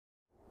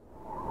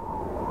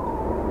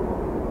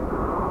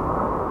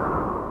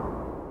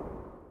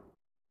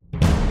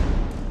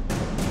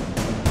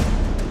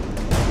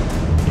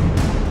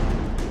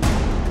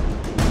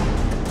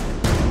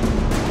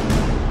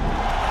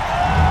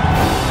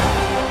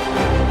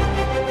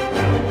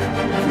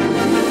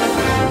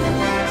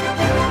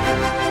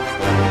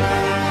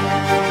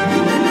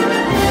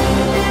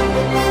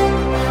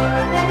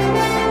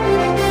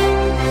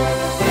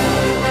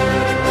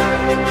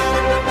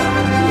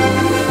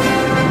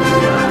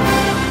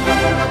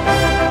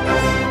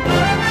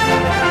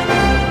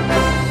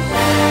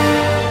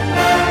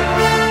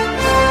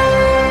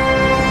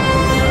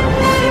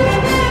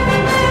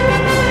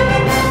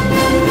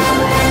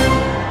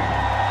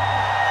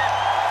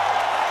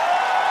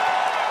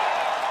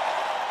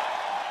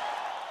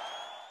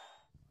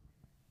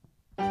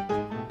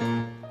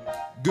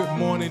Good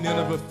morning,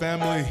 Nineveh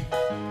family.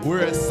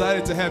 We're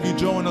excited to have you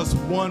join us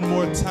one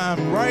more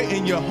time right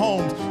in your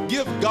homes.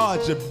 Give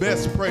God your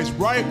best praise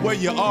right where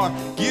you are.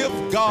 Give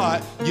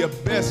God your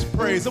best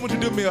praise. I want you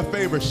to do me a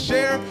favor.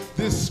 Share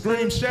this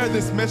stream, share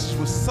this message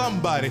with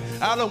somebody.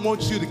 I don't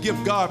want you to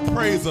give God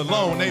praise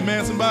alone.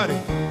 Amen, somebody?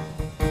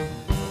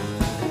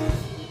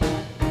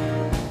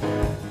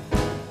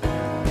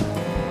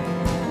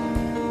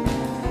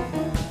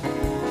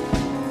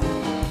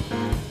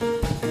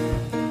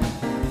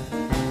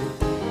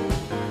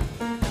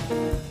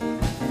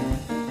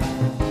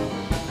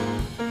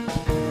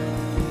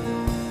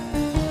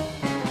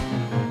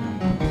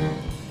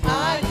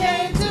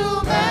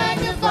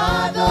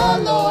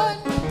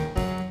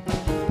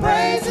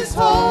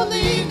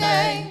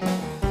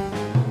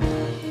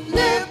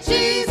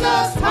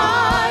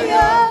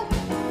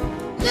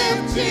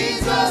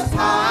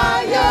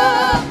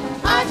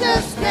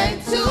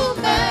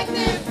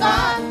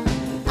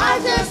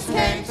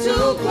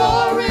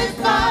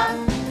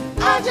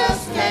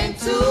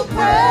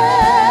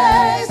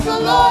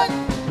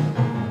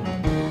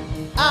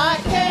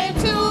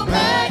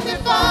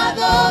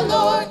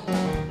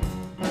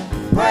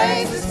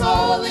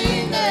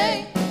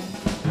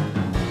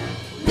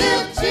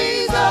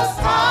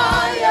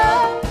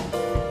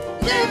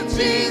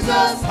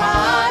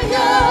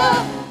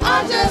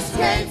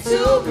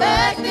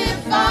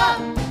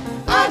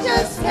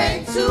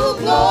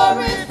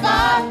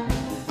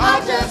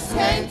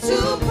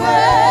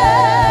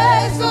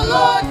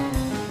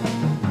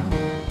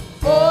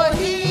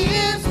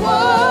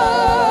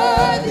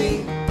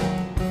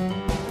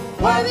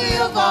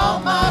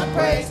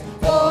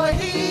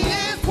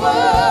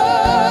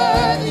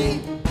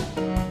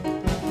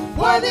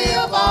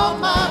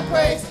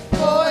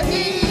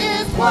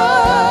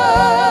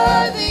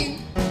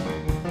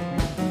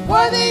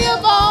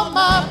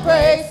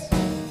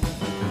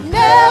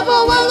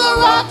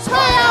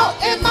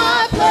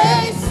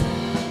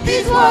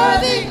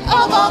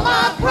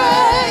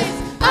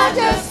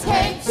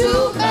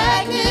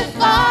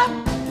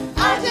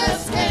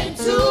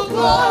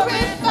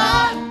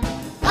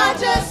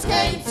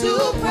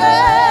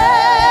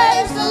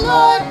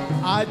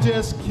 I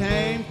just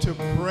came to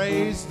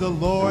praise the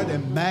Lord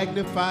and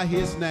magnify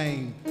his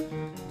name.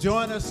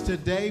 Join us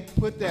today.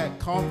 Put that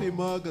coffee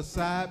mug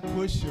aside,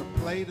 push your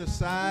plate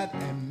aside,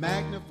 and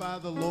magnify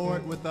the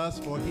Lord with us,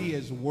 for he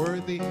is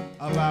worthy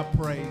of our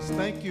praise.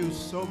 Thank you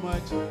so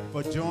much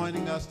for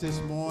joining us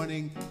this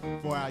morning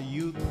for our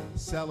youth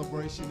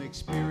celebration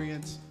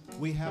experience.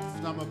 We have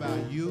some of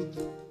our youth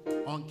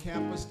on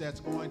campus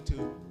that's going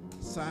to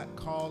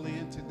call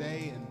in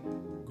today and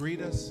greet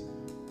us.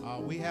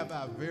 We have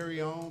our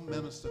very own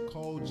Minister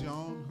Cole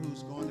Jones,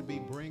 who's going to be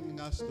bringing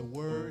us the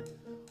word.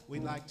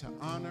 We'd like to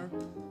honor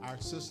our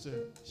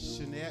sister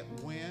Shanette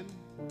Wynn,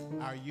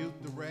 our youth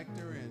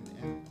director,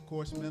 and of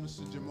course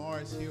Minister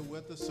Jamar is here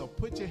with us. So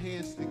put your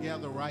hands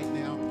together right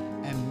now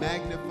and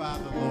magnify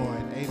the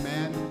Lord.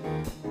 Amen.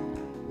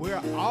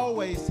 We're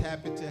always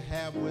happy to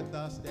have with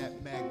us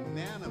that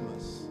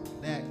magnanimous,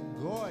 that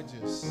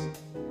gorgeous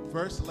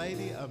First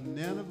Lady of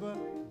Nineveh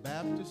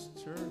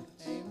Baptist Church.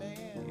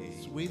 Amen.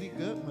 Sweetie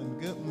Goodman,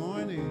 good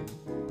morning.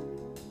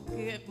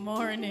 Good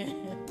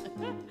morning.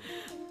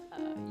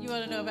 You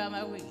want to know about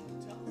my week?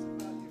 Tell us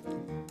about your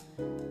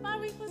week. My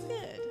week was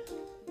good.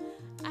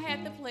 I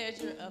had the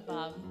pleasure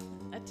of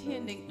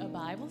attending a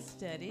Bible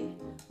study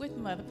with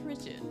Mother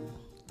Pritchett.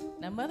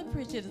 Now, Mother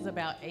Pritchett is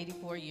about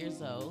 84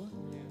 years old,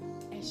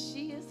 and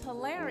she is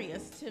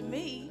hilarious to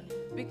me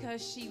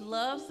because she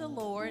loves the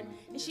Lord,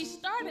 and she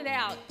started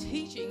out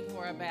teaching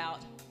for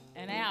about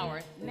an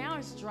hour. Now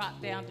it's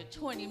dropped down to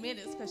 20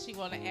 minutes because she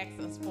want to ask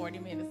us 40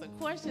 minutes of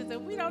questions,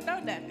 and we don't know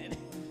nothing.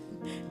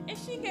 And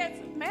she gets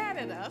mad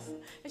at us,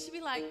 and she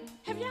be like,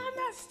 have y'all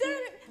not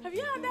studied? Have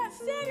y'all not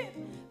studied?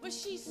 But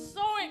she's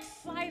so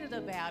excited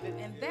about it,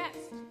 and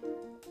that's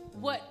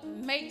what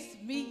makes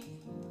me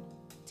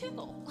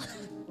tickle.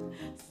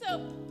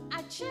 So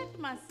I checked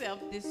myself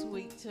this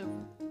week to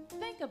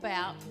think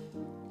about,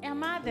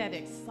 am I that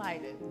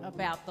excited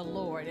about the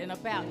Lord and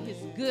about his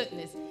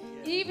goodness,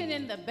 even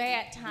in the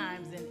bad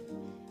times? And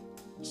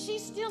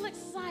she's still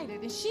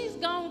excited, and she's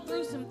gone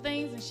through some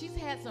things, and she's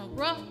had some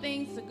rough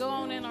things to go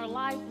on in her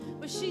life,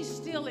 but she's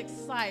still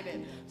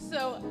excited.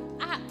 So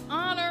I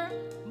honor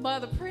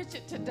Mother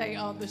Pritchett today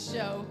on the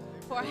show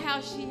for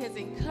how she has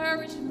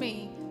encouraged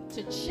me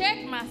to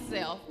check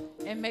myself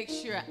and make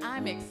sure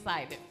I'm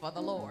excited for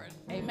the Lord.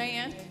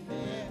 Amen.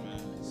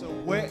 Amen. So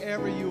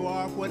wherever you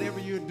are, whatever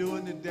you're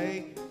doing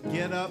today,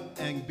 get up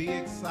and be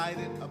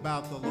excited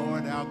about the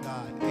Lord our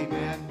God.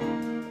 Amen.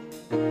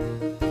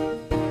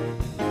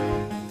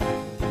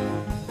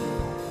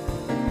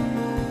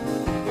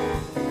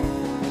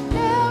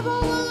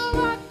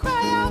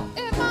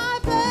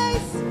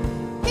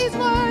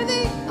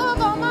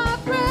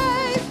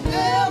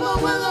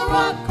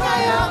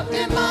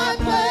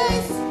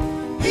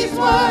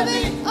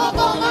 Worthy of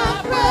all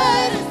my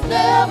praise.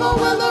 Never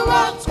will the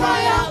rocks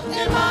cry out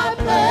in my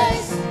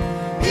place.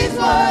 He's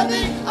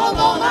worthy of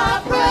all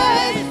my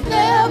praise.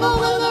 Never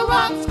will the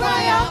rocks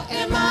cry out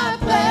in my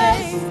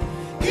place.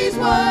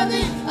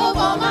 worthy of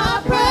all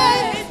my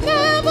praise.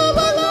 Never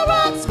will the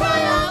rocks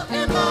cry out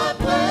in my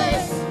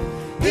place.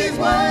 He's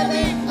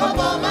worthy of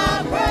all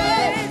my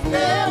praise.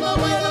 Never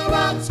will the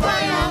rocks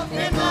cry out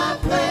in my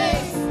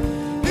place.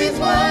 He's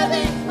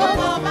worthy of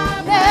all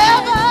my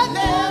never,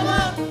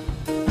 never,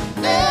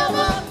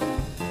 never,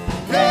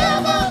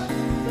 never,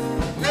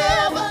 never,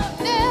 never,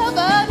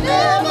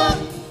 never,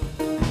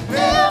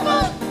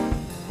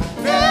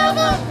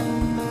 never,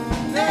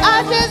 never. I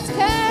just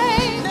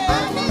came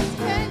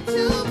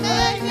to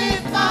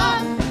magnify.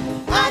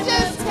 I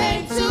just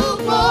came to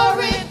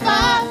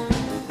glorify.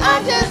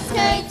 I just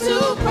came to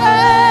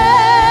praise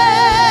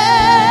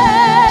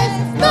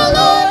the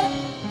Lord.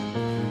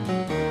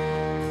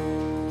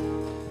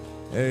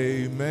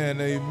 Amen,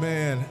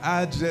 amen.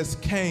 I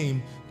just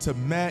came to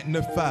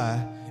magnify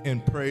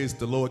and praise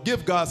the Lord.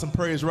 Give God some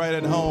praise right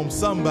at home,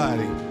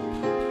 somebody.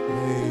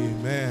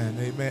 Amen,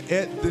 amen.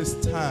 At this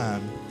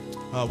time,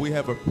 we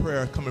have a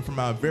prayer coming from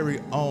our very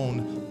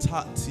own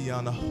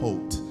Tatiana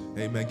Holt.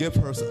 Amen. Give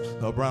her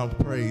a round of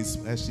praise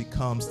as she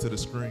comes to the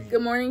screen.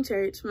 Good morning,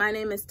 church. My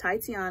name is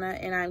Tatiana,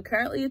 and I'm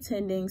currently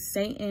attending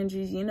St.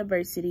 Andrews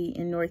University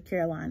in North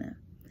Carolina.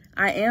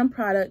 I am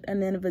product of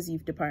Nineveh's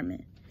youth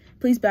department.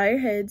 Please bow your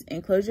heads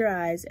and close your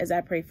eyes as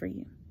I pray for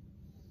you.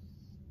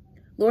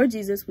 Lord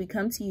Jesus, we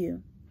come to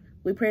you.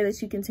 We pray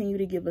that you continue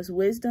to give us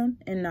wisdom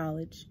and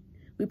knowledge.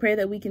 We pray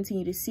that we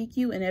continue to seek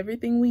you in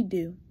everything we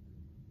do,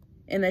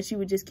 and that you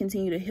would just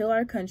continue to heal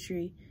our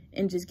country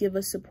and just give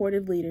us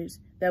supportive leaders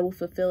that will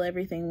fulfill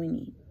everything we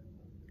need.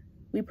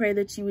 We pray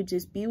that you would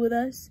just be with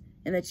us,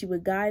 and that you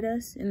would guide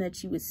us, and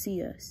that you would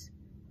see us,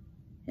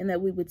 and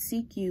that we would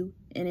seek you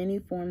in any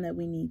form that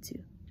we need to.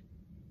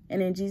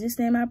 And in Jesus'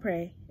 name I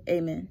pray,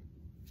 amen.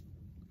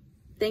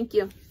 Thank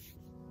you.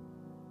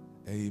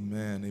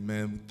 Amen,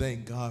 amen.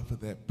 Thank God for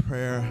that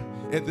prayer.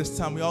 At this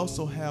time, we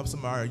also have some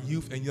of our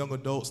youth and young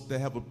adults that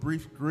have a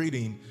brief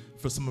greeting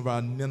for some of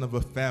our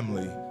Nineveh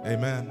family.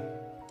 Amen.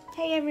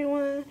 Hey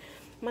everyone,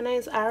 my name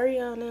is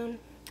Ariana.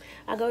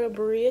 I go to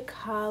Berea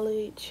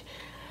College,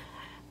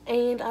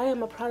 and I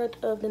am a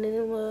product of the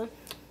Nineveh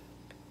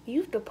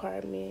Youth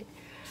Department.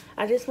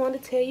 I just want to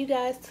tell you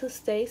guys to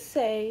stay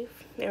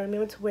safe and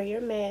remember to wear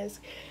your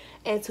mask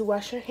and to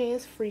wash your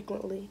hands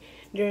frequently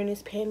during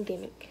this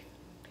pandemic.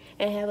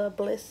 And have a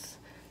blessed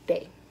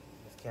day.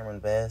 Cameron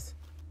Bass.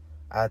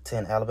 I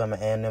attend Alabama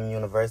A&M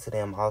University.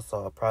 I'm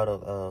also a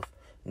product of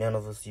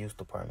Nineveh's Youth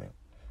Department.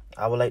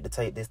 I would like to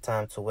take this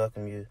time to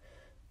welcome you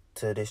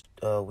to this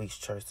week's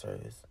church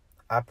service.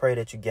 I pray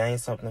that you gain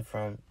something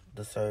from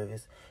the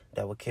service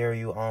that will carry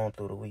you on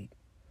through the week.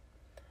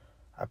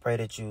 I pray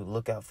that you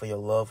look out for your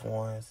loved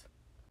ones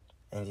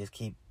and just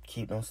keep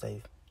them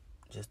safe.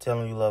 Just tell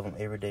them you love them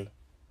every day.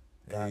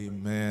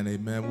 Amen,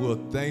 amen. We're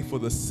thankful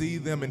to see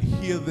them and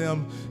hear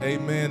them,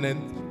 amen,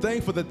 and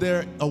thankful that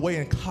they're away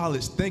in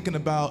college thinking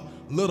about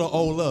little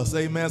old us,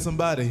 amen,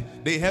 somebody.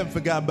 They haven't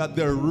forgotten about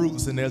their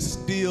roots, and they're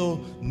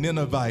still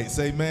Ninevites,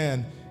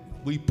 amen.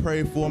 We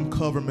pray for them,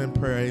 cover them in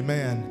prayer,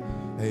 amen.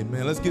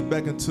 Amen. Let's get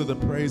back into the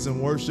praise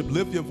and worship.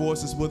 Lift your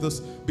voices with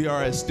us. Be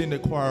our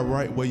extended choir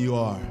right where you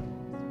are.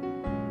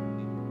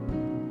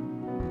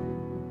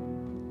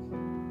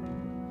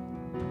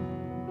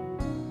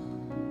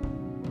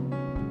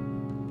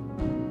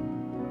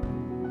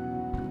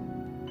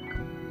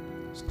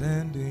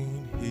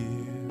 Standing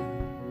here,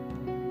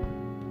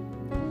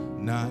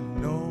 not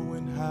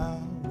knowing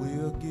how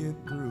we'll get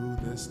through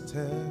this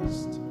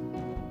test,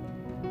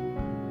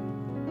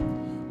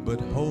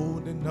 but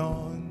holding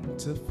on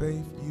to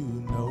faith you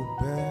know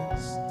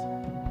best,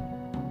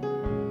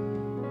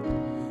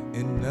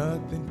 and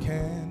nothing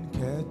can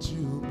catch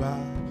you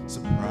by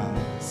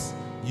surprise.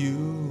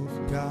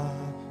 You've got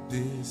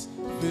this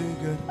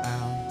figured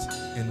out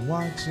and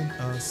watching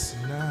us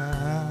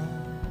now.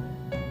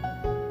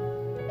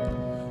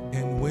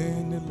 And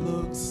when it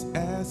looks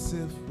as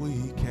if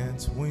we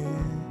can't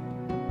win,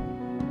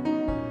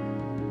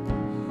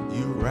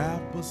 you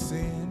wrap us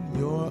in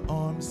your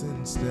arms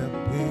and step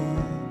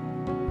in.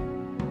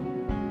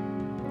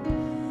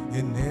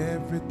 In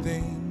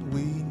everything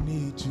we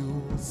need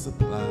you'll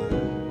supply.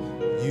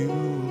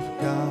 You've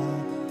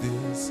got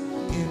this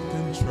in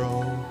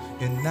control,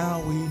 and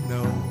now we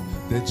know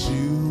that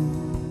you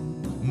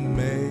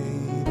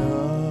made a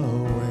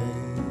way.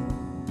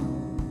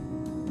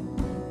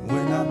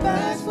 When our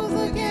Backs was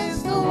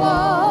against the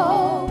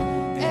wall,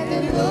 and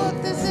it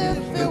looked as if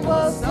it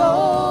was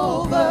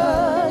over.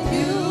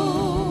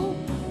 You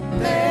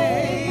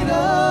made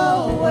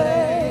a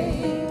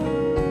way,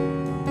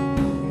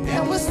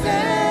 and we're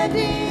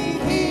standing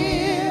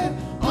here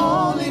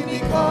only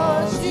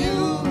because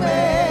you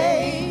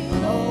made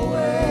a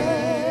way.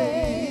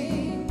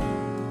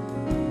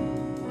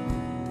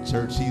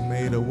 church, he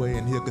made a way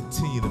and he'll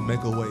continue to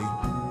make a way.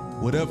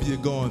 Whatever you're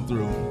going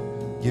through,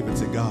 give it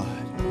to God.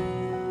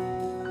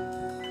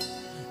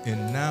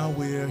 And now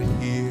we're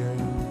here,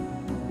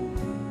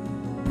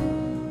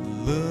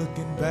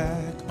 looking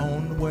back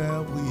on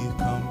where we've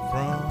come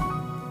from.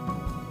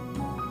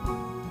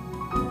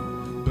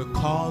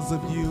 Because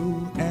of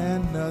you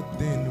and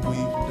nothing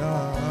we've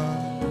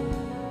done,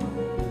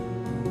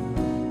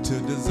 to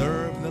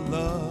deserve the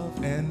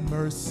love and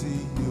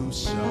mercy you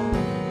show,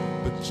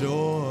 but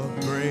your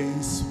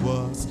grace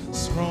was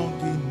strong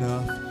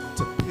enough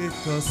to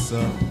pick us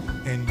up,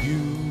 and you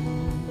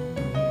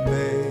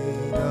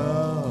made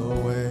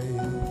a way.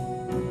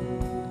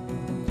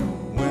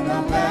 When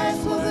our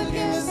backs was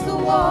against the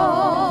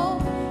wall,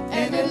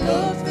 and it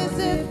looked as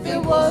if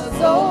it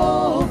was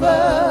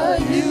over,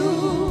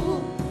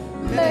 you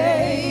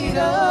made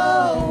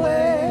a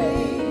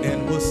way.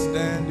 And we're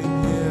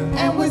standing here,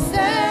 And we're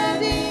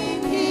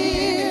standing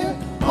here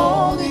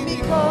only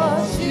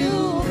because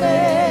you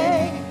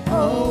made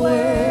a way.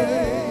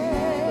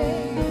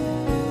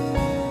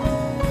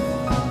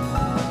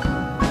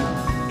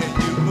 and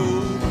you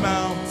move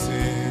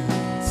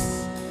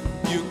mountains,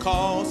 you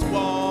cause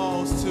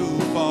walls to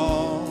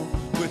fall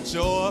with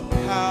your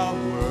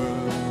power.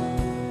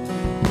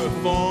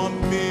 Perform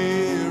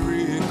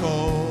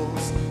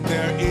miracles.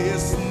 There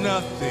is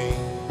nothing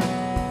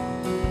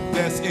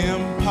that's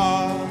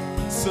impossible,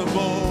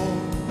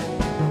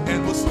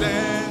 and we're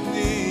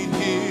standing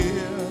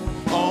here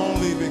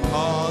only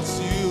because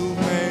you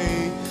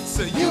made.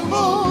 So You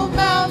move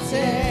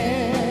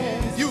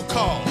mountains, you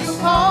cause you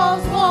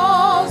cause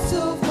walls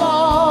to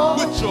fall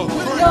with your with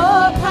grace.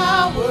 your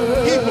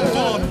power. He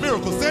performed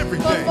miracles every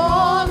day.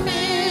 Perform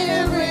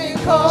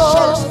miracles.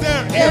 Church,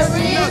 there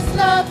is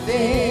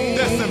nothing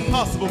That's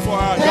impossible for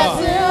our that's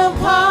God.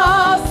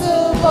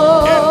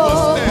 impossible.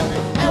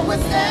 And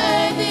we're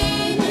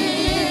standing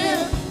here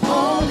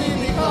only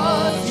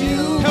because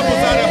you Help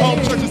us out at home,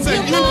 church, and say,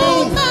 you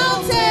move.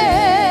 mountains.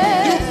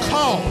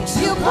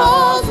 You You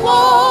cause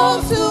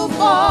walls to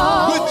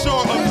fall with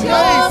your with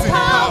amazing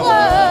power.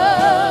 power.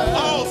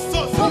 All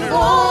sorts of miracles.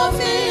 Perform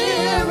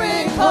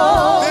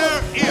miracles.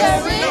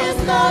 There is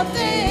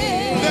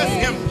nothing That's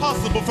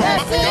impossible for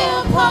that's my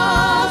God.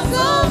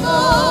 impossible.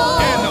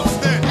 And I'm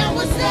standing. And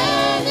we're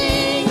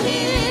standing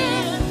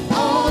here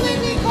only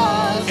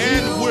because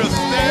And you we're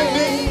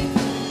standing.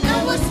 made.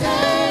 And we're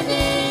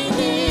standing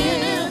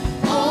here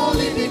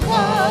only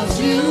because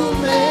you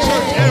made.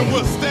 Church, and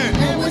we're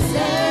standing. And we're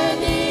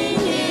standing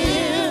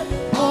here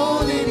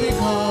only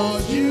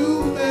because you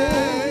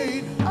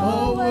made a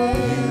way.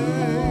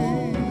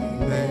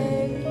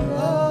 Made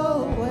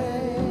A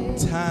way.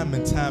 Time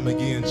and time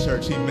again,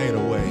 church, he made a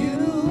way. You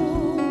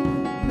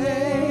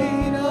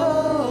made a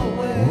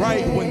way.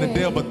 Right when the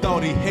devil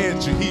thought he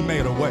had you, he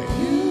made a way.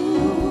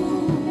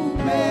 You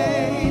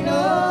made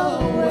a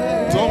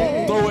way.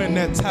 Don't throw in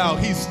that towel.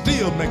 He's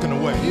still making a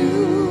way.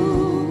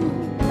 You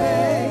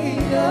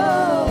made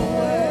a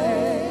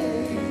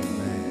way.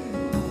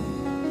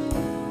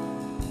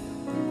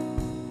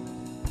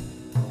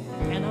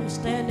 And I'm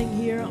standing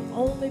here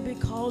only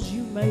because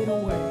you made a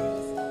way.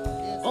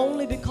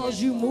 Only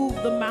because you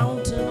moved the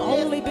mountain.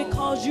 Only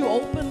because you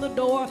opened the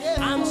door.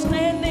 I'm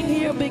standing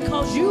here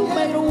because you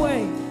made a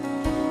way.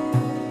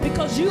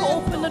 Because you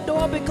opened the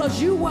door, because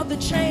you were the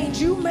change.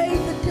 You made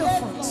the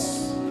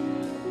difference.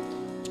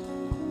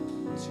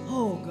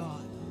 Oh,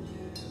 God.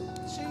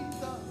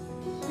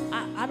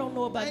 I don't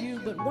know about you,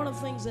 but one of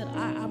the things that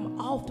I'm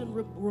often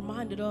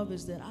reminded of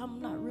is that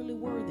I'm not really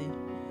worthy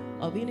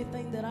of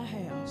anything that I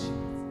have.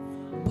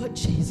 But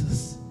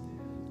Jesus,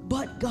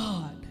 but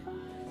God.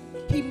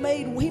 He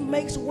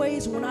makes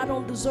ways when I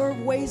don't deserve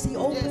ways. He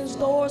opens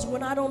doors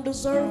when I don't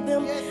deserve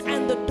them.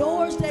 And the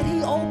doors that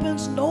he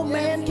opens, no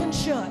man can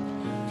shut.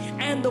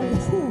 And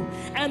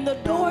the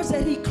doors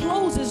that he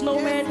closes, no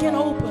man can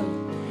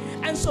open.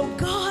 And so,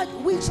 God,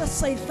 we just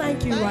say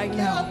thank you right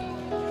now.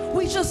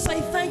 We just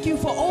say thank you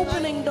for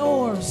opening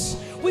doors.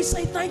 We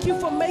say thank you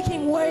for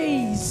making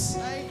ways.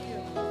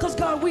 Because,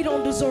 God, we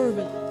don't deserve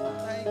it.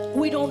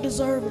 We don't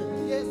deserve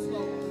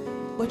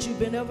it. But you've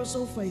been ever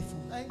so faithful.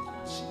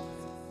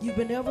 You've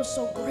been ever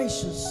so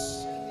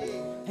gracious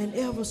and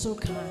ever so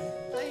kind.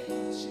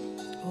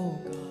 Oh,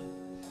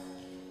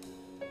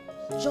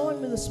 God.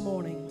 Join me this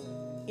morning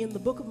in the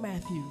book of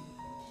Matthew.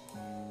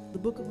 The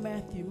book of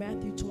Matthew,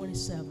 Matthew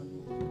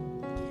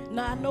 27.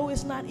 Now, I know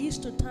it's not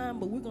Easter time,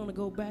 but we're going to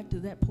go back to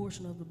that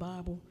portion of the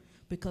Bible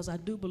because I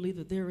do believe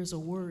that there is a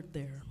word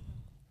there.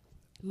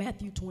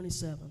 Matthew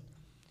 27.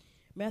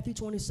 Matthew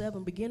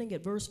 27, beginning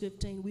at verse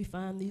 15, we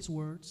find these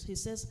words. He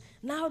says,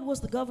 "Now it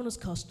was the governor's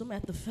custom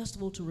at the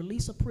festival to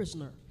release a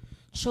prisoner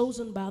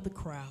chosen by the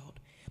crowd.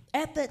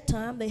 At that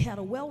time, they had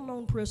a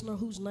well-known prisoner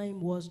whose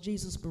name was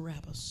Jesus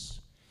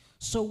Barabbas.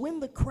 So when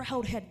the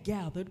crowd had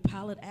gathered,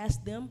 Pilate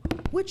asked them,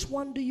 'Which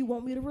one do you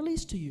want me to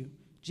release to you,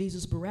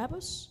 Jesus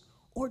Barabbas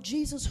or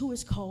Jesus who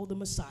is called the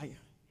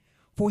Messiah?'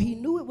 For he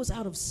knew it was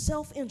out of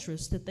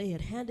self-interest that they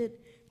had handed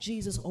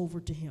Jesus over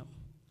to him.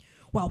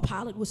 While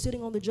Pilate was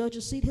sitting on the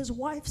judge's seat, his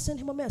wife sent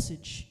him a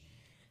message.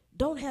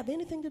 'Don't have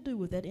anything to do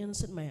with that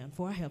innocent man,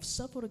 for I have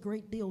suffered a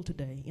great deal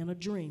today in a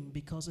dream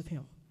because of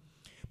him.'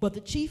 But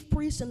the chief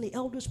priests and the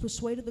elders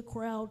persuaded the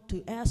crowd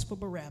to ask for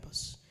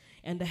Barabbas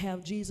and to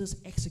have Jesus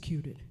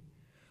executed.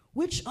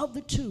 'Which of the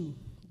two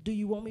do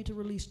you want me to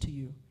release to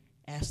you?'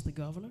 asked the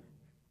governor.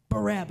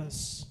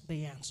 'Barabbas,'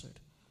 they answered.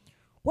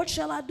 'What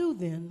shall I do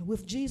then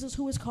with Jesus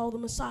who is called the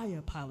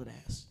Messiah?' Pilate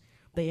asked.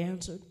 They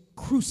answered,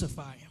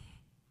 'Crucify him.'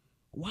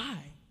 Why?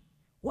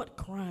 What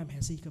crime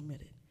has he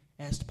committed?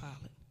 Asked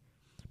Pilate.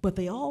 But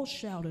they all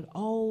shouted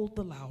all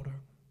the louder,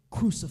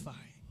 crucify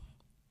him.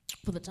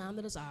 For the time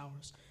that is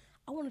ours,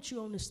 I want to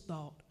chew on this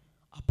thought,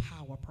 a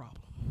power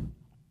problem.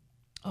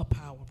 A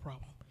power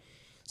problem.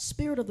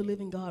 Spirit of the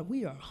living God,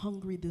 we are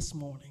hungry this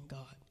morning,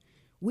 God.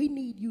 We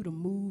need you to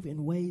move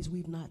in ways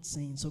we've not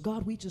seen. So,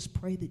 God, we just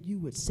pray that you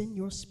would send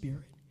your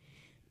spirit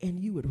and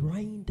you would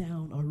rain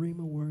down a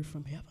rhema word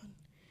from heaven.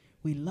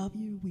 We love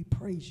you. We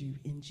praise you.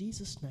 In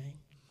Jesus' name,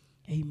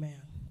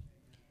 amen.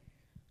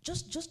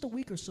 Just a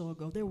week or so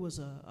ago, there was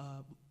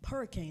a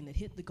hurricane that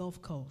hit the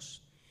Gulf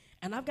Coast.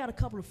 And I've got a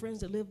couple of friends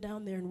that live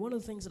down there, and one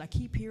of the things that I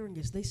keep hearing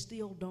is they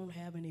still don't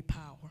have any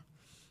power.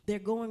 They're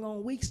going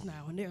on weeks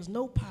now, and there's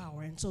no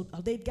power. And so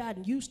they've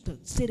gotten used to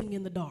sitting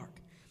in the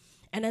dark.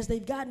 And as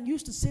they've gotten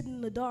used to sitting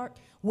in the dark,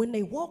 when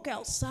they walk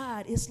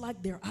outside, it's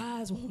like their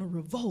eyes want to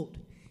revolt.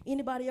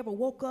 Anybody ever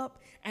woke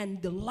up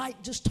and the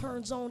light just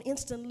turns on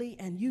instantly,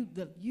 and you're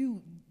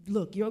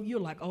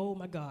like, oh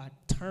my God,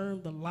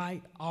 turn the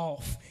light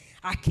off.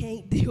 I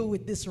can't deal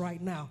with this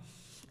right now.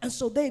 And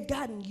so they've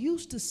gotten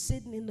used to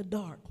sitting in the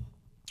dark.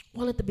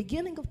 Well, at the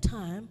beginning of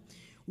time,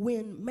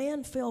 when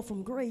man fell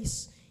from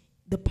grace,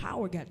 the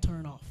power got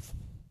turned off.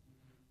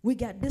 We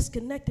got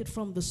disconnected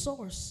from the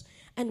source,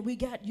 and we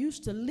got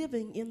used to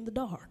living in the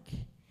dark.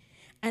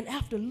 And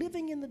after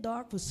living in the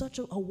dark for such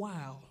a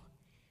while,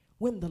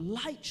 when the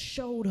light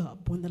showed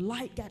up, when the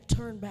light got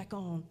turned back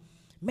on,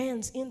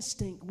 man's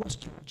instinct was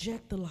to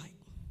reject the light,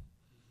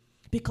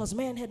 because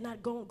man had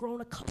not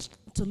grown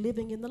accustomed to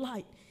living in the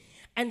light.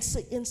 And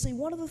see,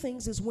 one of the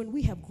things is when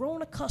we have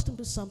grown accustomed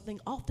to something,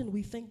 often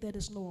we think that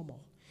it's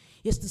normal.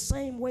 It's the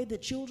same way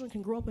that children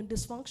can grow up in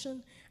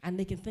dysfunction and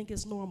they can think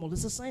it's normal.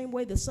 It's the same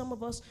way that some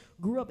of us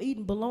grew up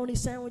eating bologna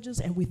sandwiches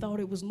and we thought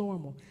it was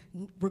normal,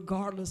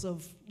 regardless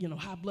of,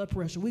 high blood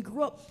pressure. We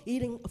grew up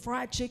eating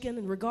fried chicken,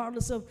 and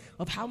regardless of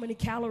how many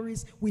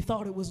calories, we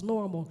thought it was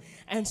normal.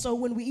 And so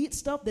when we eat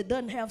stuff that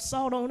doesn't have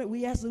salt on it,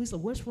 we say,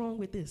 what's wrong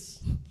with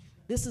this?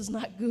 This is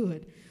not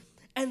good.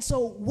 And so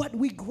what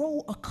we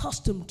grow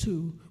accustomed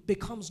to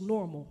becomes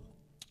normal,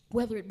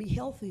 whether it be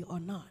healthy or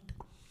not.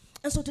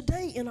 And so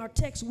today in our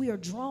text, we are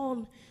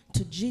drawn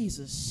to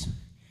Jesus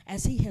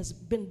as he has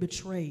been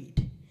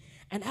betrayed.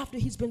 And after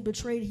he's been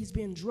betrayed, he's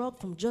been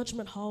drugged from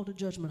judgment hall to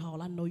judgment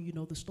hall. I know you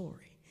know the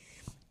story.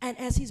 And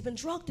as he's been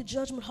drugged to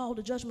judgment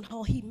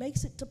hall, he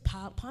makes it to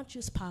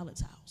Pontius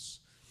Pilate's house.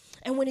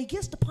 And when he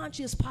gets to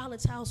Pontius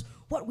Pilate's house,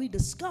 what we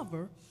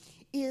discover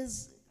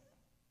is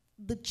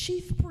the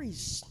chief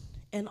priests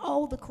and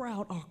all the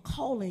crowd are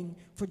calling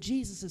for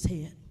Jesus'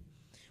 head.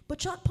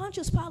 But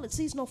Pontius Pilate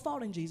sees no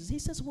fault in Jesus. He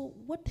says, well,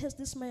 what has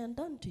this man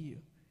done to you?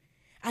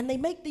 And they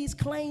make these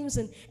claims,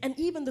 and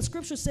even the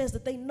scripture says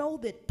that they know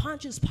that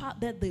Pontius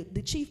Pilate, that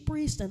the chief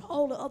priest and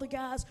all the other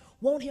guys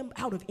want him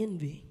out of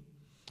envy,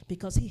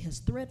 because he has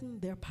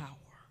threatened their power.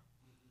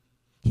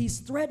 He's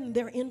threatened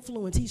their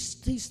influence.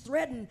 He's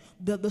threatened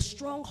the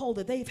stronghold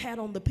that they've had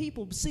on the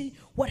people. See,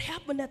 what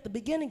happened at the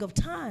beginning of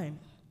time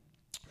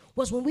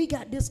was when we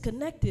got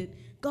disconnected,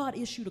 God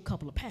issued a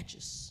couple of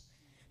patches.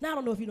 Now, I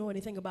don't know if you know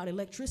anything about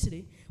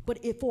electricity, but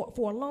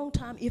for a long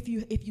time, if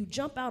you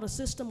jump out a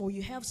system or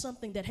you have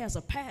something that has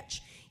a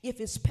patch,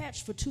 if it's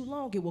patched for too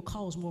long, it will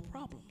cause more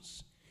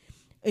problems.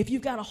 If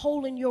you've got a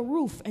hole in your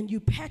roof and you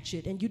patch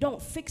it and you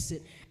don't fix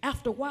it,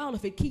 after a while,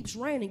 if it keeps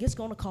raining, it's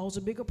going to cause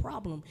a bigger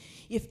problem.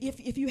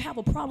 If you have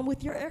a problem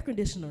with your air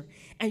conditioner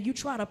and you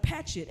try to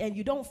patch it and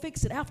you don't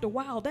fix it, after a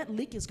while, that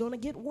leak is going to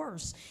get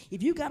worse.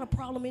 If you got a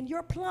problem in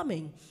your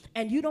plumbing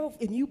and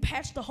you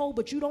patch the hole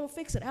but you don't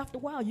fix it, after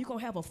a while, you're going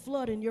to have a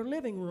flood in your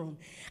living room.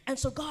 And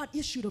so God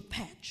issued a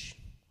patch.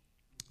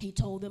 He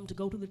told them to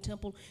go to the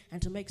temple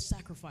and to make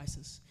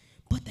sacrifices,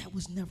 but that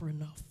was never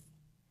enough.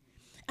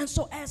 And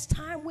so as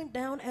time went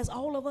down, as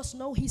all of us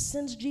know, he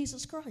sends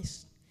Jesus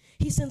Christ.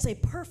 He sends a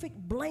perfect,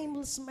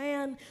 blameless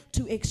man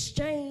to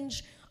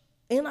exchange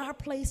in our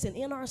place and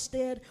in our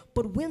stead.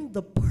 But when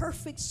the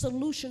perfect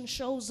solution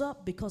shows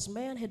up, because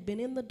man had been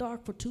in the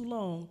dark for too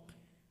long,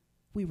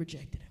 we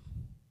rejected him.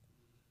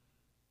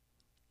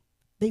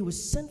 They were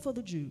sent for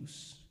the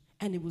Jews,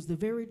 and it was the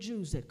very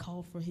Jews that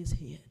called for his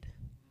head.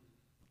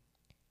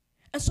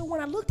 And so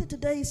when I looked at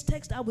today's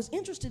text, I was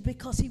interested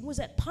because he was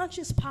at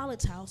Pontius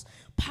Pilate's house.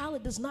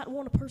 Pilate does not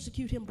want to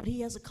persecute him, but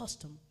he has a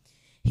custom.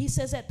 He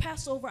says, at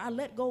Passover, I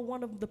let go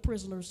one of the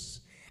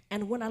prisoners,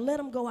 and when I let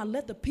him go, I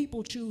let the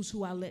people choose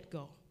who I let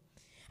go.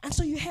 And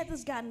so you had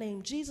this guy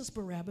named Jesus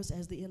Barabbas,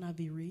 as the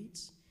NIV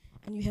reads,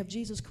 and you have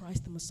Jesus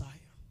Christ the Messiah.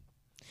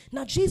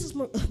 Now, Jesus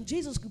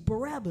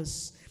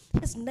Barabbas,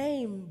 his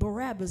name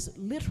Barabbas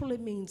literally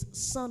means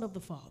son of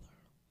the Father.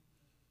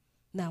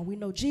 Now, we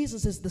know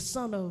Jesus is the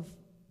son of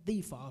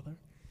the Father.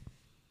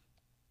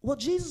 Well,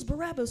 Jesus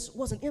Barabbas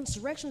was an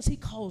insurrectionist. He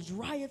caused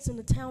riots in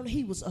the town.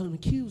 He was an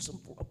accused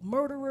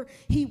murderer.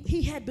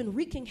 He had been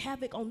wreaking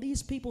havoc on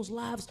these people's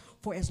lives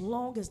for as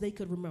long as they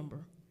could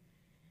remember.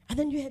 And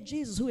then you had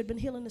Jesus, who had been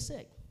healing the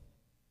sick,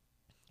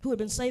 who had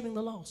been saving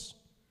the lost,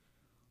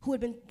 who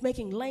had been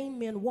making lame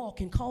men walk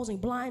and causing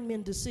blind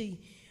men to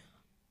see.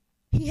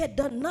 He had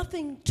done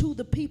nothing to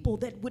the people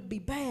that would be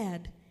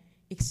bad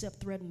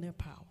except threaten their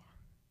power.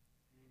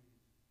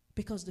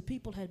 Because the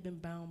people had been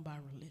bound by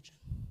religion.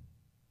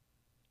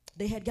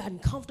 They had gotten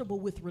comfortable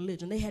with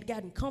religion. They had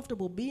gotten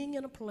comfortable being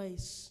in a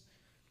place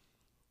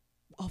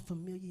of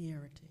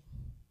familiarity.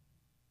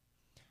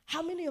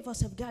 How many of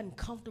us have gotten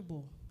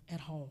comfortable at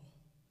home?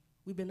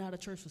 We've been out of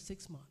church for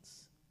 6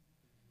 months.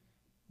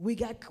 We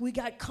got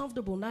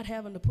comfortable not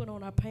having to put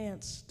on our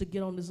pants to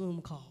get on the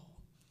Zoom call.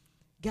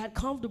 Got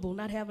comfortable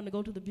not having to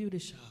go to the beauty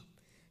shop.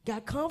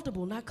 Got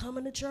comfortable not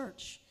coming to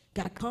church.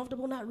 Got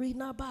comfortable not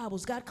reading our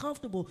Bibles. Got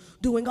comfortable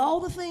doing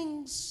all the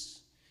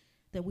things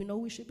that we know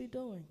we should be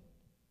doing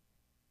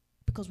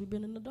because we've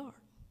been in the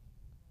dark.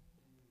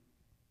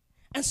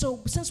 And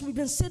so since we've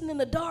been sitting in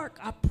the dark,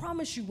 I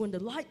promise you when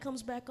the light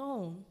comes back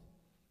on,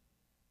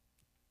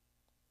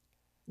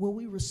 will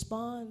we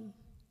respond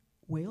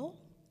well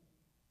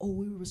or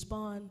will we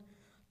respond,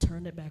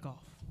 turn it back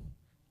off,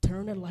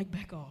 turn that light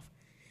back off?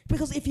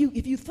 Because if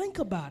you think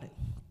about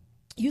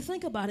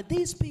it,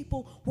 these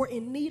people were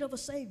in need of a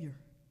Savior.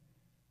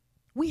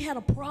 We had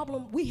a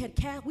problem. We had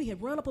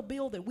run up a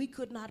bill that we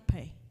could not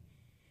pay.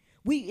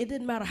 It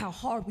didn't matter how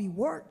hard we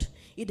worked.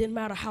 It didn't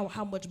matter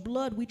how much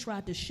blood we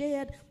tried to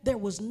shed. There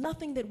was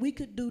nothing that we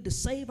could do to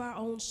save our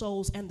own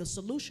souls, and the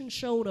solution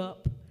showed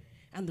up,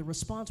 and the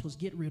response was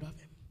get rid of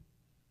him.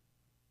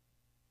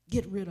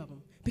 Get rid of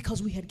him,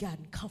 because we had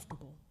gotten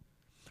comfortable.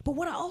 But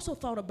what I also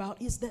thought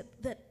about is that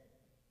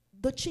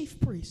the chief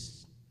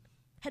priests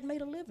had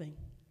made a living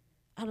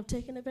out of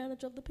taking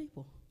advantage of the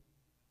people,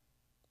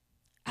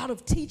 out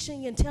of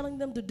teaching and telling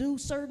them to do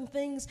certain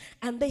things,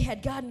 and they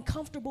had gotten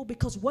comfortable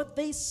because what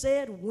they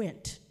said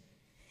went.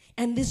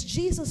 And this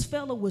Jesus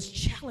fellow was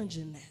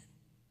challenging that.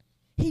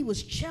 He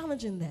was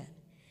challenging that.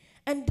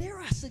 And dare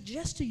I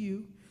suggest to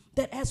you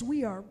that as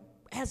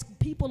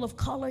people of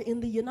color in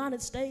the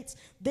United States,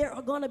 there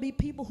are going to be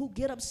people who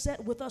get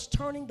upset with us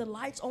turning the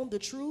lights on the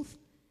truth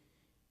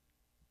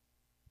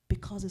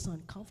because it's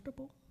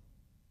uncomfortable.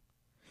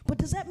 But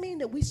does that mean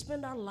that we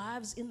spend our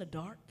lives in the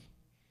dark?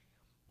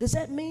 Does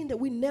that mean that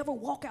we never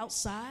walk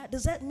outside?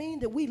 Does that mean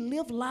that we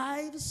live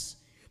lives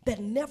that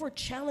never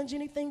challenge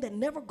anything, that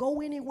never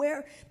go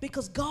anywhere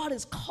because God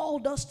has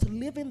called us to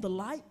live in the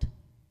light?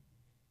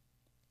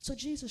 So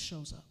Jesus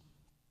shows up,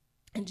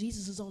 and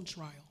Jesus is on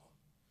trial.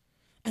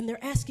 And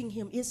they're asking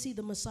him, is he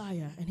the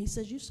Messiah? And he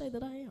says, you say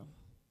that I am.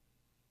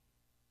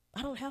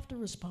 I don't have to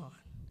respond.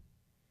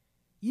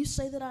 You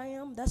say that I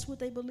am? That's what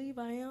they believe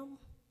I am?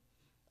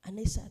 And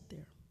they sat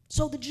there.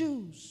 So the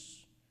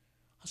Jews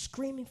are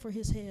screaming for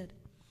his head.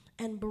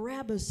 And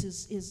Barabbas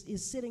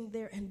is sitting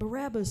there. And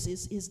Barabbas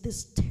is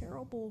this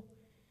terrible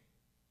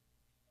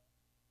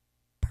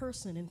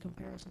person in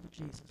comparison to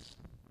Jesus.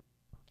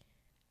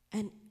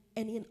 And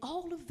in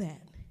all of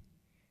that,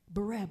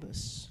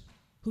 Barabbas,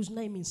 whose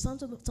name means son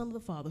of the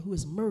Father, who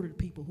has murdered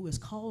people, who has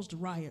caused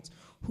riots,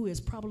 who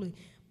has probably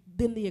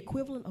been the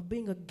equivalent of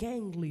being a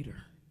gang leader,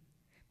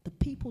 the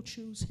people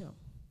choose him.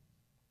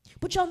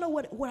 But y'all know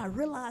what I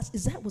realized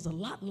is that was a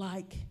lot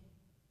like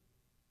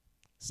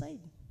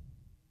Satan.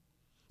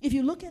 If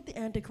you look at the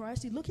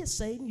Antichrist, you look at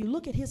Satan, you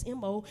look at his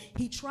MO,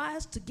 he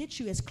tries to get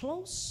you as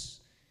close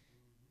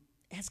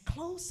as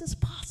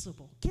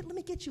possible. Let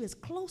me get you as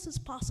close as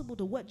possible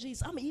to what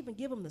Jesus, I'm going to even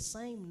give him the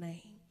same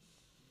name.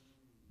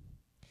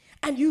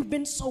 And you've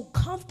been so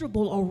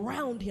comfortable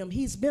around him.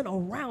 He's been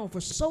around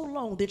for so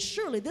long that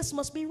surely this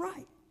must be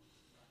right.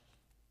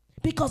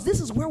 Because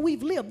this is where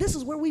we've lived. This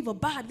is where we've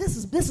abided.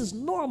 This is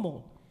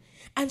normal.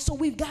 And so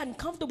we've gotten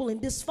comfortable in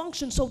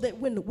dysfunction so that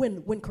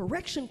when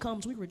correction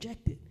comes, we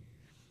reject it.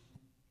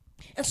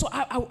 And so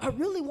I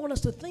really want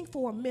us to think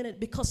for a minute,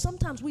 because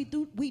sometimes we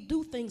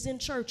do things in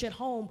church, at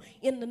home,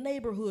 in the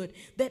neighborhood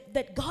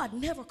that God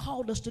never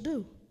called us to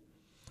do.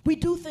 We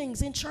do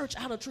things in church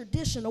out of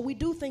tradition, or we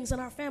do things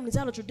in our families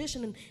out of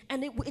tradition,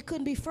 and it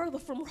couldn't be further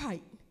from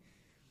right.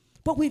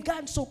 But we've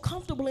gotten so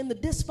comfortable in the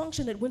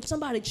dysfunction that when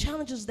somebody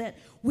challenges that,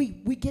 we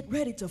get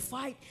ready to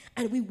fight,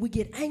 and we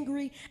get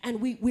angry, and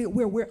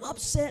we're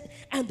upset.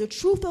 And the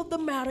truth of the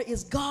matter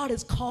is God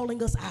is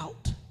calling us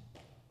out.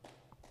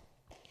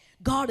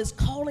 God is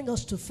calling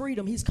us to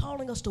freedom. He's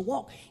calling us to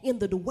walk in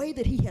the way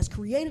that he has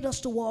created us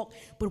to walk,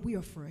 but we're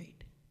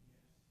afraid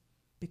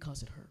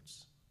because it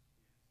hurts,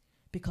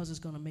 because it's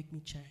going to make me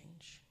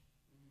change.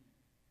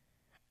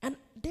 And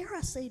dare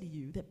I say to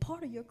you that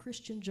part of your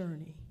Christian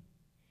journey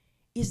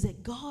is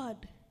that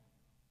God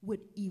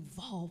would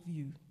evolve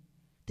you,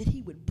 that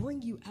he would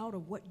bring you out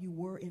of what you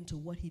were into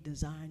what he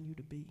designed you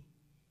to be.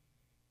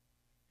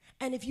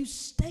 And if you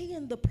stay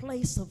in the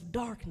place of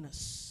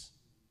darkness,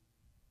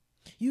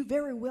 you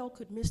very well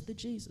could miss the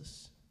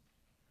Jesus,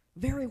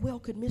 very well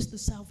could miss the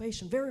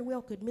salvation, very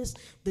well could miss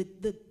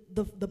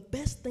the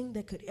best thing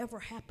that could ever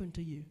happen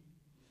to you.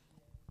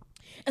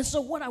 And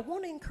so what I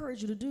want to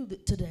encourage you to do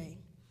today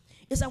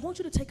is I want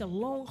you to take a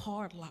long,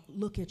 hard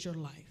look at your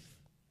life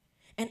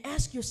and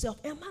ask yourself,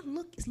 am I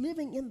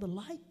living in the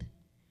light,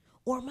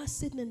 or am I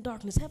sitting in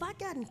darkness? Have I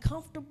gotten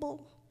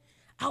comfortable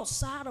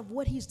outside of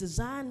what he's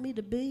designed me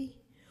to be,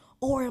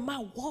 or am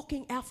I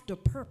walking after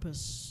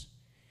purpose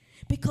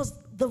Because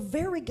the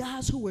very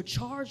guys who were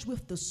charged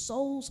with the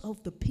souls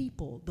of the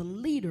people, the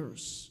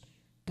leaders,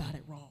 got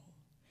it wrong.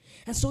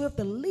 And so if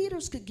the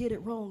leaders could get it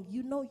wrong,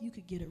 you know you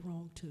could get it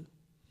wrong too.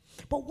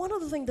 But one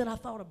other thing that I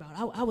thought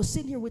about, I was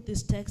sitting here with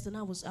this text and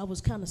I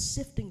was kind of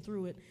sifting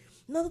through it.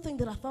 Another thing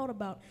that I thought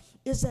about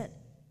is that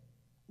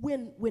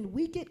when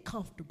we get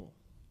comfortable,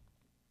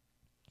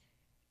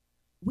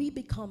 we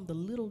become the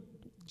little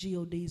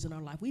GODs in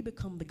our life. We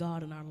become the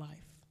God in our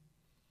life.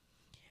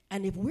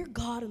 And if we're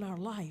God in our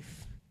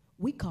life,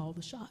 we call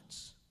the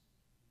shots.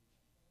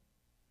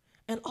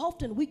 And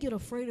often we get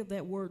afraid of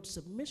that word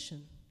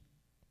submission.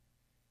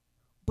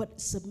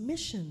 But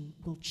submission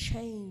will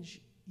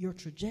change your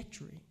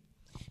trajectory.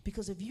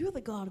 Because if you're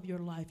the God of your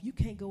life, you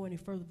can't go any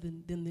further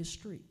than this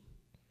street.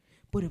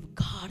 But if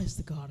God is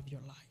the God of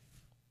your life,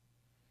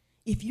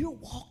 if you're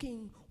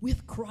walking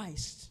with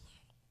Christ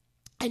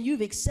and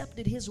you've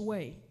accepted his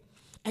way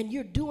and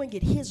you're doing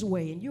it his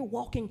way and you're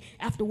walking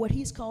after what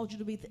he's called you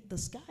to be, the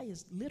sky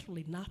is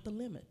literally not the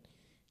limit.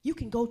 You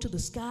can go to the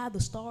sky,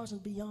 the stars,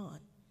 and beyond.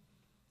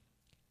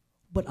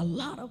 But a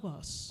lot of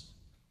us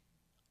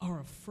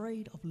are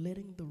afraid of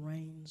letting the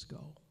reins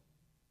go.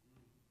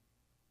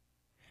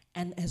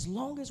 And as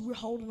long as we're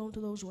holding on to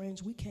those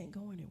reins, we can't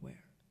go anywhere.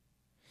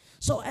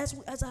 So as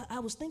I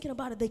was thinking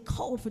about it, they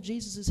called for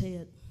Jesus'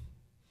 head.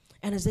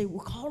 And as they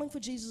were calling for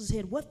Jesus'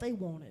 head, what they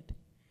wanted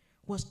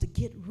was to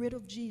get rid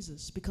of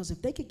Jesus. Because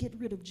if they could get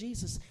rid of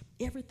Jesus,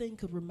 everything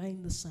could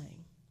remain the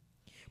same.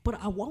 But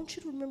I want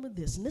you to remember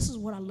this, and this is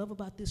what I love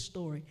about this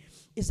story,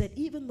 is that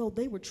even though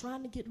they were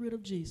trying to get rid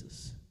of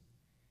Jesus,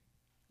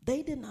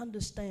 they didn't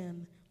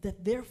understand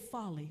that their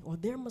folly or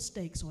their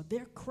mistakes or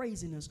their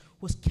craziness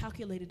was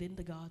calculated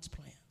into God's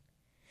plan.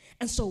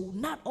 And so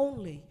not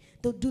only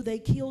do they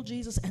kill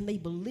Jesus and they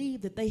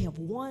believe that they have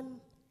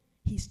won,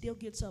 he still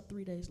gets up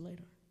 3 days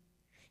later.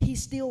 He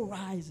still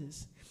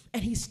rises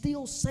and he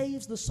still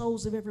saves the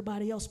souls of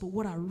everybody else. But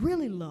what I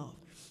really love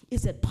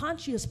is that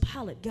Pontius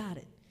Pilate got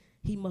it.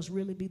 He must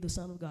really be the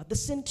Son of God. The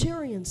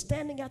centurion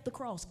standing at the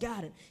cross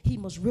got it. He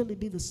must really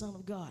be the Son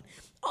of God.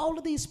 All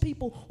of these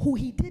people who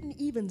he didn't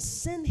even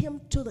send him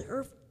to the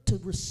earth to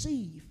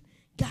receive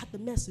got the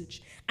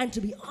message. And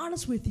to be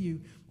honest with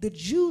you, the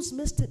Jews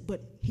missed it,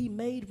 but he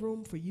made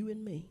room for you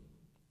and me.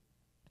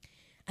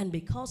 And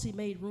because he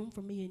made room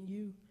for me and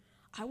you,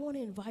 I want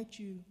to invite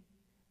you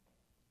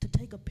to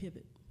take a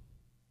pivot.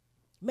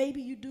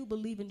 Maybe you do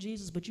believe in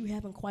Jesus, but you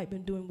haven't quite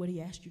been doing what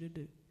he asked you to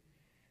do.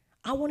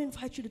 I want to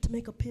invite you to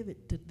make a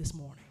pivot this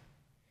morning.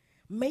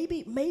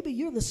 Maybe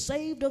you're the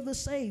saved of the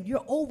saved.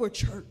 You're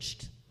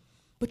over-churched,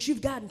 but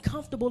you've gotten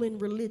comfortable in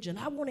religion.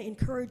 I want to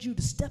encourage you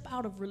to step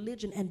out of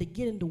religion and to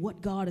get into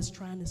what God is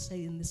trying to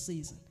say in this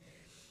season.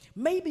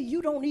 Maybe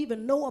you don't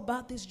even know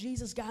about this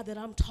Jesus guy that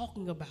I'm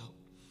talking about,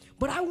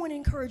 but I want to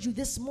encourage you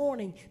this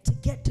morning to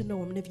get to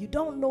know him. And if you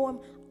don't know him,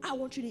 I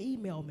want you to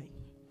email me.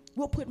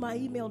 We'll put my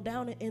email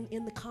down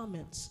in the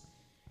comments.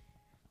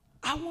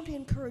 I want to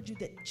encourage you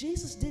that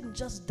Jesus didn't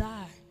just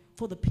die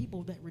for the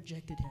people that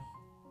rejected him.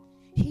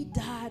 He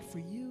died for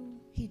you.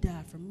 He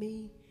died for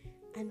me.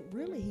 And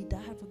really, he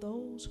died for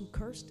those who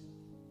cursed him.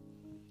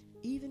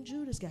 Even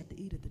Judas got to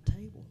eat at the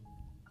table.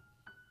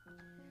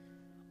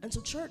 And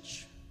so,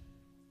 church,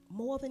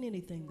 more than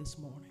anything this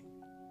morning,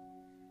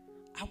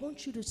 I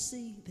want you to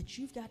see that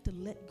you've got to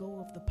let go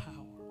of the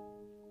power.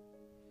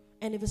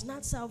 And if it's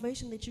not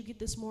salvation that you get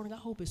this morning, I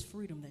hope it's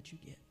freedom that you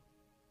get.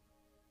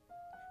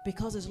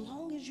 Because as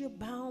long as you're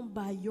bound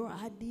by your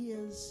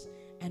ideas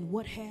and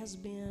what has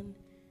been,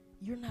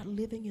 you're not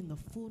living in the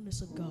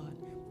fullness of God.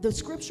 The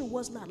scripture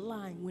was not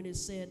lying when it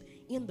said,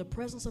 in the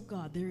presence of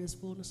God, there is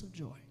fullness of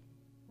joy.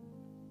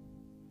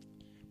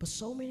 But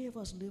so many of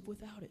us live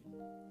without it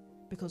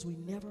because we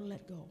never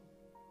let go.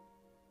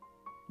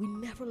 We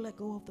never let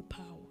go of the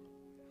power.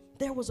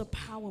 There was a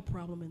power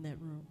problem in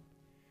that room.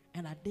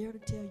 And I dare to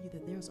tell you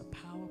that there's a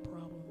power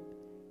problem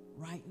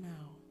right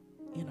now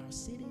in our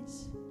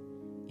cities,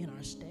 in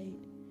our state,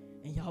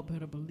 and y'all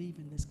better believe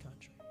in this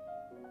country.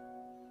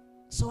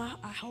 So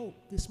I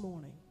hope this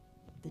morning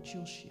that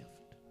you'll shift.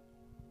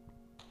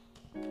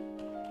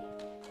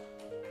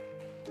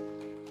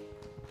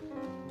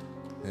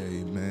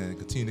 Amen.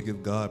 Continue to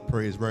give God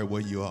praise right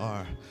where you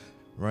are.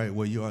 Right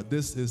where you are.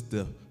 This is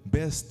the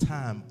best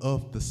time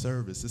of the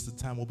service. This is the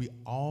time where we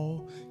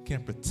all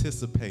can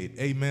participate.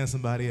 Amen,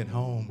 somebody at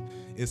home.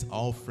 It's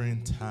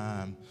offering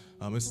time.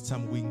 It's the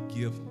time we can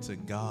give to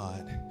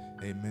God.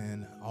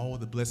 Amen. All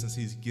the blessings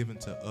he's given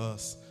to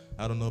us.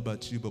 I don't know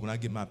about you, but when I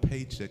get my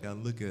paycheck, I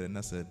look at it and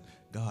I said,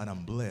 God,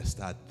 I'm blessed.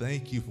 I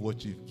thank you for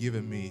what you've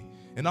given me.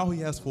 And all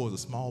he asks for is a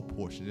small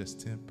portion,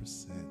 just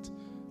 10%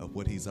 of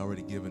what he's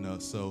already given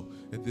us. So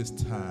at this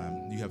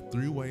time, you have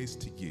 3 ways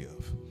to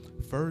give.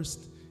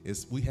 First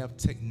is we have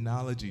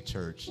Technology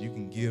Church. You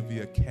can give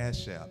via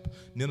Cash App.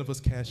 Nineveh's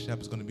Cash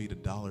App is going to be the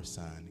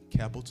 $,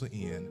 capital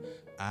N,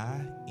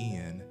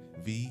 I-N-V-E-H,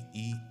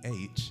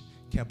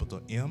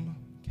 capital M,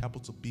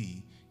 capital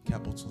B,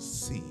 capital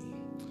C.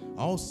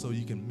 Also,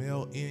 you can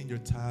mail in your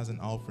tithes and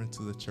offering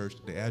to the church.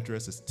 The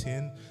address is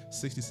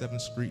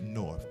 1067th Street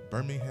North,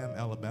 Birmingham,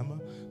 Alabama,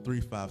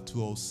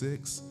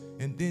 35206.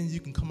 And then you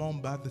can come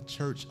on by the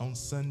church on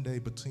Sunday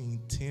between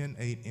 10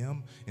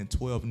 a.m. and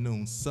 12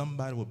 noon.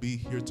 Somebody will be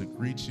here to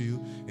greet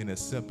you and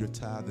accept your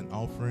tithe and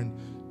offering.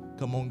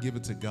 Come on, give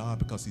it to God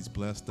because he's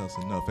blessed us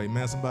enough.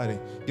 Amen. Somebody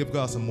give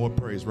God some more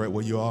praise right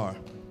where you are.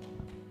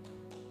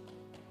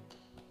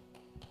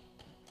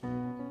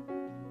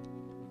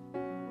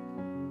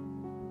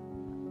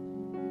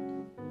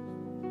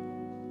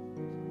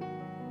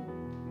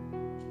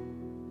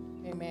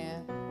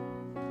 Amen.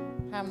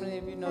 How many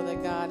of you know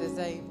that God is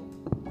able?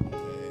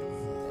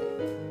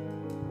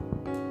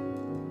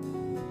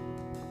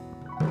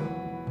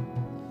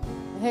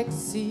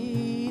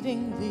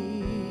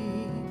 Exceedingly,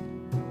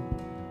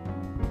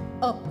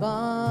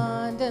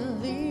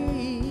 abundantly,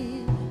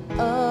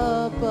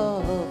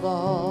 above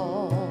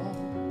all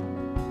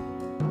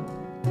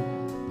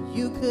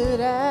you could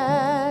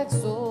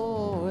ask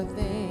or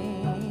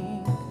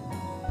think,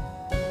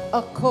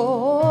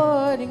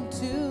 according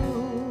to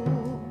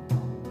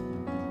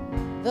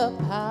the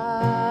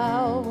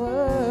powers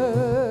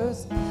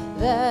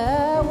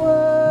that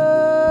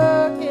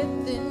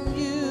worketh in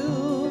you.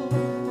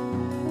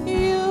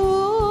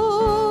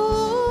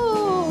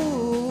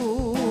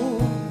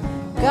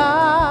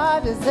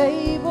 God is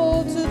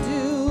able to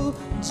do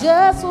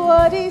just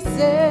what he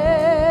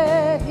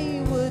said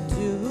he would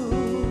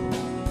do.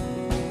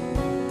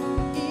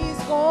 He's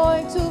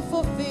going to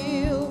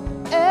fulfill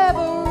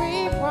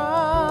every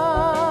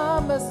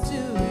promise to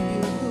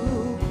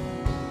you.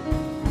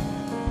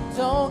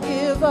 Don't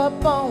give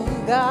up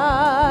on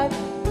God,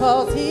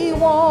 'cause he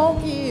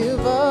won't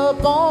give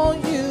up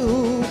on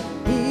you.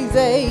 He's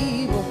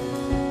able.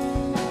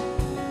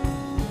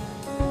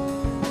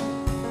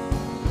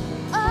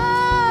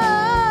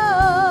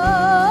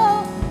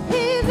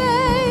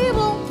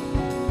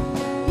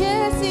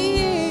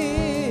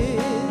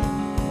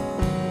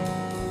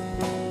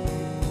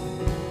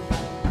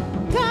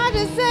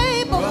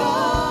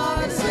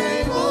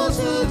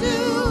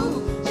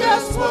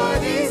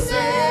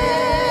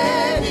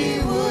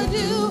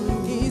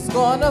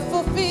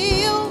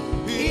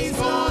 He's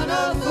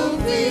gonna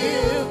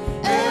fulfill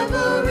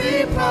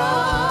every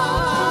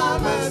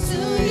promise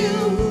to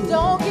you.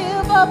 Don't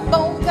give up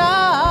on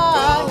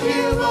God. Don't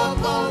give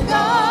up on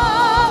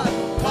God,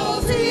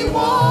 'cause he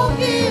won't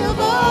give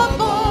up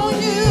on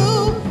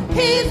you.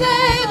 He's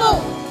able.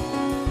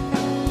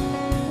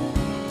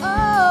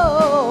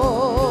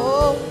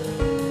 Oh,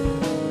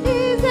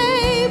 he's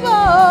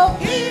able.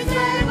 He's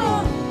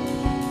able.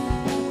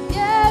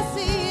 Yes,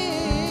 he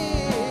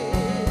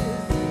is.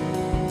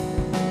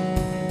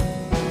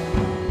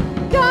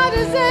 God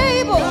is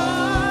able.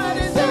 God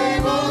is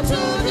able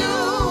to do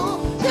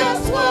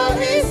just what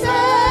he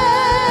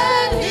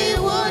said he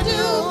would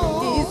do.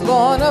 He's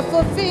gonna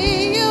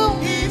fulfill.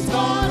 He's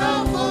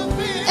gonna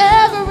fulfill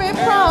every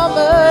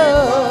promise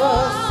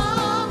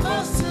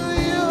to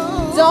you.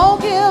 Don't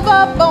give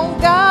up on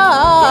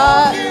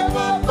God. Don't give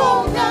up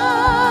on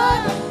God,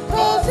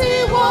 'cause he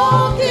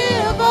won't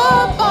give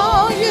up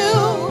on you.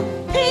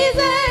 He's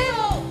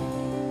able.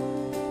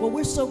 Well,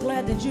 we're so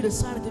glad that you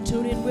decided to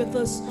tune in with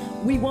us.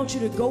 We want you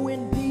to go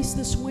in peace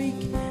this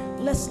week.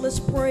 Let's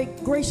pray.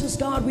 Gracious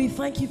God, we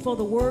thank you for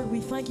the word. We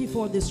thank you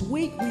for this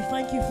week. We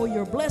thank you for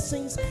your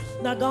blessings.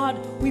 Now, God,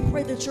 we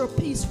pray that your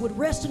peace would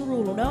rest and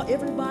rule on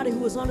everybody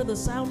who is under the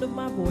sound of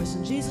my voice.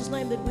 In Jesus'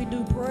 name that we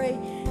do pray.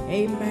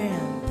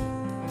 Amen.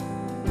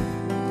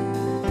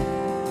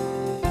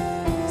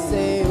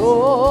 Say,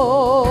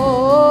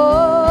 oh,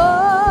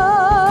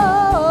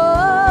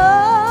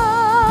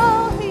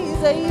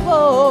 he's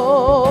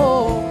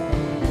able.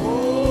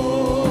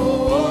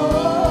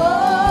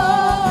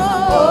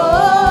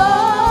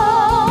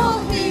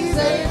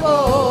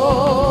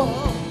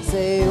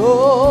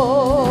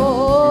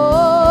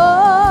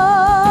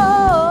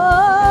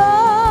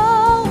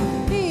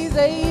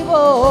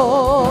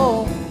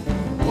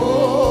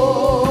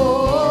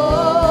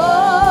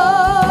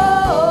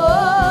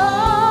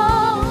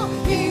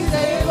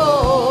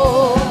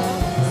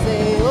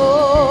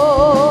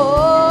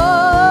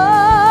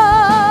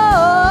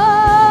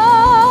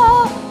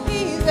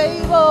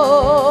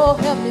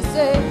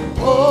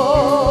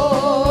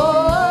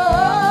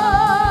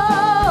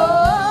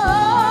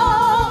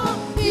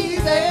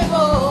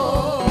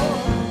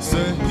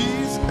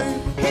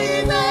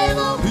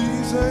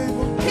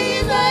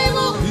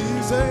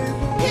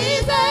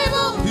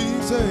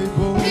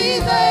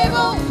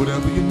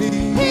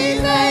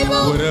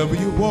 Whatever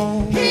you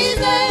want, he's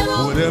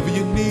able. Whatever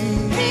you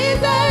need,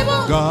 he's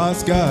able.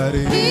 God's got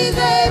it. He's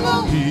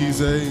able.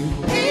 He's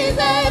able. He's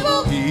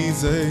able.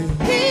 He's able.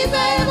 He's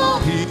able.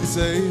 He's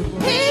able.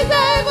 He's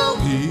able.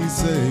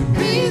 He's able.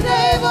 He's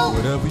able.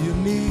 Whatever you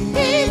need,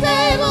 he's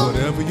able.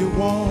 Whatever you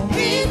want,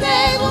 he's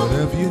able.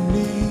 Whatever you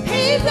need,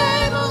 he's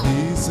able.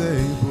 He's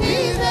able.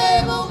 He's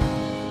able.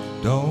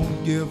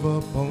 Don't give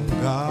up on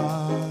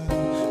God,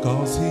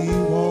 'cause he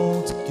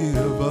won't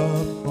give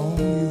up on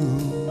you.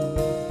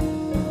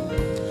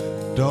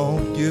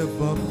 Don't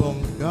give up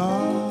on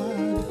God,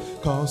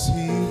 'cause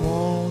he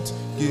won't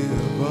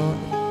give up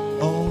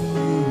on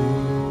you.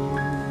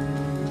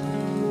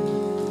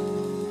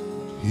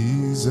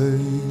 He's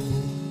able.